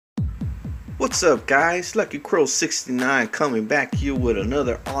What's up, guys? Lucky Crow 69 coming back here with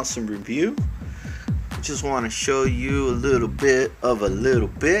another awesome review. Just want to show you a little bit,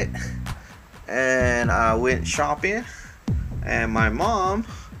 and I went shopping, and my mom,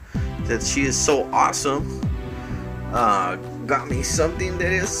 that she is so awesome, got me something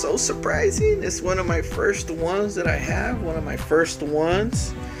that is so surprising. It's one of my first ones that I have, and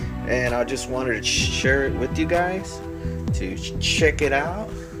I just wanted to share it with you guys to check it out.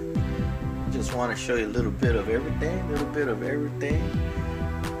 Just want to show you a little bit of everything, little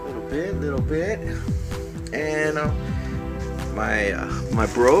bit. And my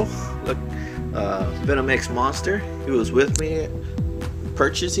bro, look, Ep9 Monster, he was with me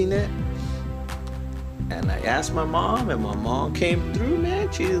purchasing it, and I asked my mom, and my mom came through,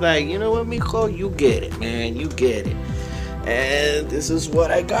 man. She's like, you know what, Mijo, you get it, man, you get it. And this is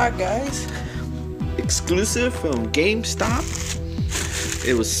what I got, guys, exclusive from GameStop.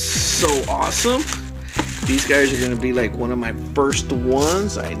 It was so awesome. These guys are gonna be like one of my first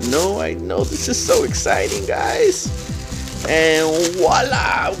ones. I know. This is so exciting, guys. And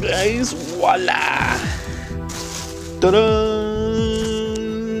voila, guys, voila. Ta-da!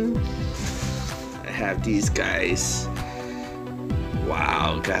 I have these guys.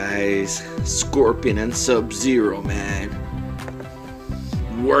 Wow, guys. Scorpion and Sub-Zero, man.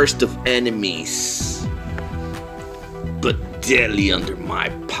 Worst of enemies, but deadly under my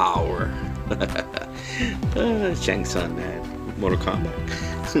power. Shang Tsung, man. Mortal Kombat.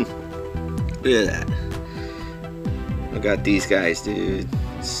 Look at that. I got these guys, dude.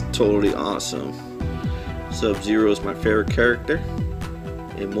 It's totally awesome. Sub-Zero is my favorite character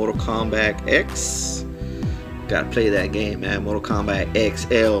in Mortal Kombat X. Gotta play that game, man. Mortal Kombat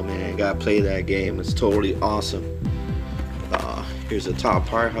XL, man. Gotta play that game. It's totally awesome. Here's the top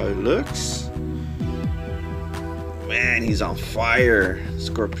part, how it looks. Man, he's on fire.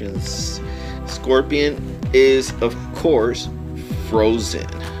 Scorpion is, of course, frozen.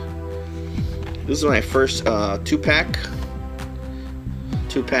 This is my first two-pack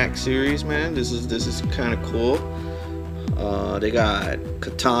series, man. This is kind of cool. They got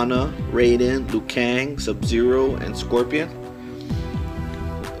Katana, Raiden, Liu Kang, Sub-Zero, and Scorpion.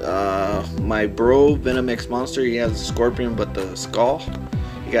 My bro Ep9 Monster, he has a Scorpion but the skull.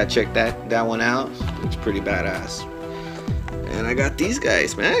 You gotta check that one out. It's pretty badass. And I got these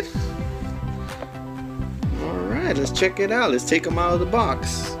guys, man. Alright, let's check it out. Let's take them out of the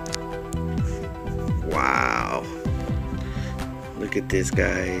box. Wow. Look at this,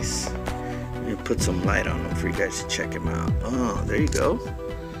 guys. Let me put some light on them for you guys to check him out. Oh, there you go.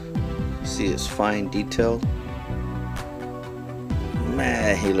 See his fine detail.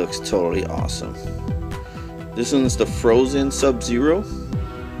 Man, he looks totally awesome. This one's the frozen Sub-Zero.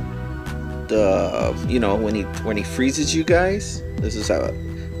 You know, when he freezes you guys, this is a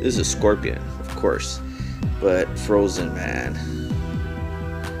Scorpion, of course, but frozen, man.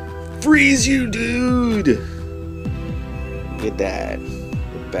 Freeze you, dude. Look at that,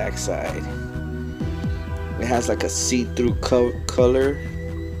 the backside. It has like a see-through color,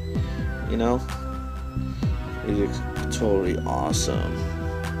 you know. It looks totally awesome.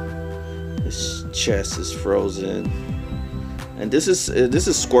 His chest is frozen, and this is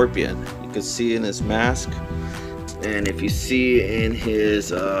Scorpion. You can see in his mask, and if you see in his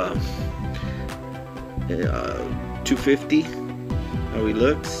 250 how he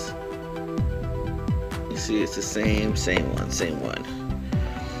looks, you see it's the same one,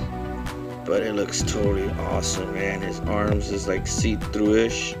 but it looks totally awesome, man. His arms is like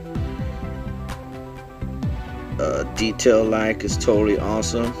see-through-ish. Detail like is totally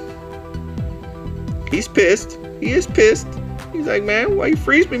awesome. He's pissed. He is pissed. He's like, man, why you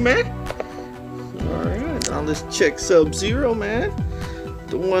freeze me, man? Alright, now let's check Sub-Zero, man.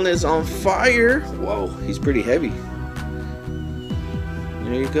 The one is on fire. Whoa, he's pretty heavy.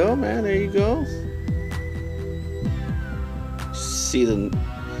 There you go, man. There you go. See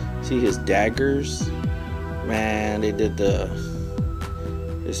his daggers? Man, they did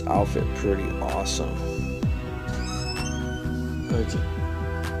his outfit pretty awesome.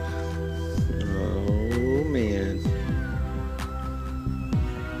 Oh man,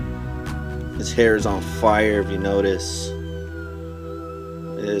 his hair is on fire. If you notice,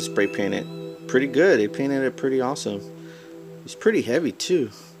 it is spray painted pretty good. They painted it pretty awesome. He's pretty heavy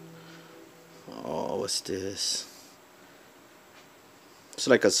too. Oh, what's this? It's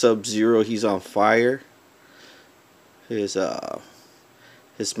like a Sub-Zero. He's on fire. His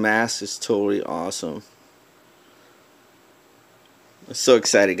mask is totally awesome. I'm so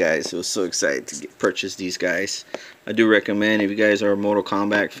excited, guys. It was so excited to purchase these guys. I do recommend, if you guys are a Mortal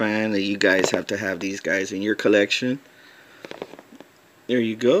Kombat fan, that you guys have to have these guys in your collection. There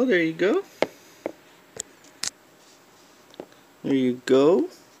you go. There you go. There you go.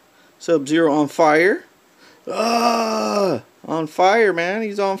 Sub-Zero on fire. Ah, on fire, man.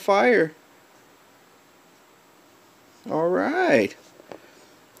 He's on fire. Alright.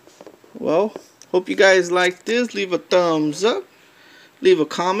 Well, hope you guys like this. Leave a thumbs up. Leave a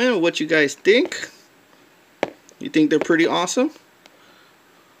comment on what you guys think. You think they're pretty awesome?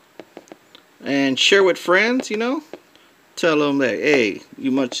 And share with friends, you know. Tell them that, hey,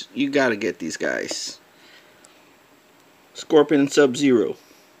 you gotta get these guys. Scorpion and Sub-Zero.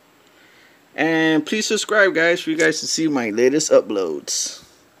 And please subscribe, guys, for you guys to see my latest uploads.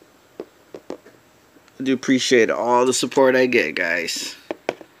 I do appreciate all the support I get, guys.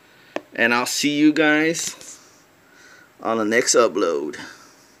 And I'll see you guys on the next upload.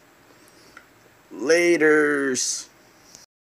 Laters.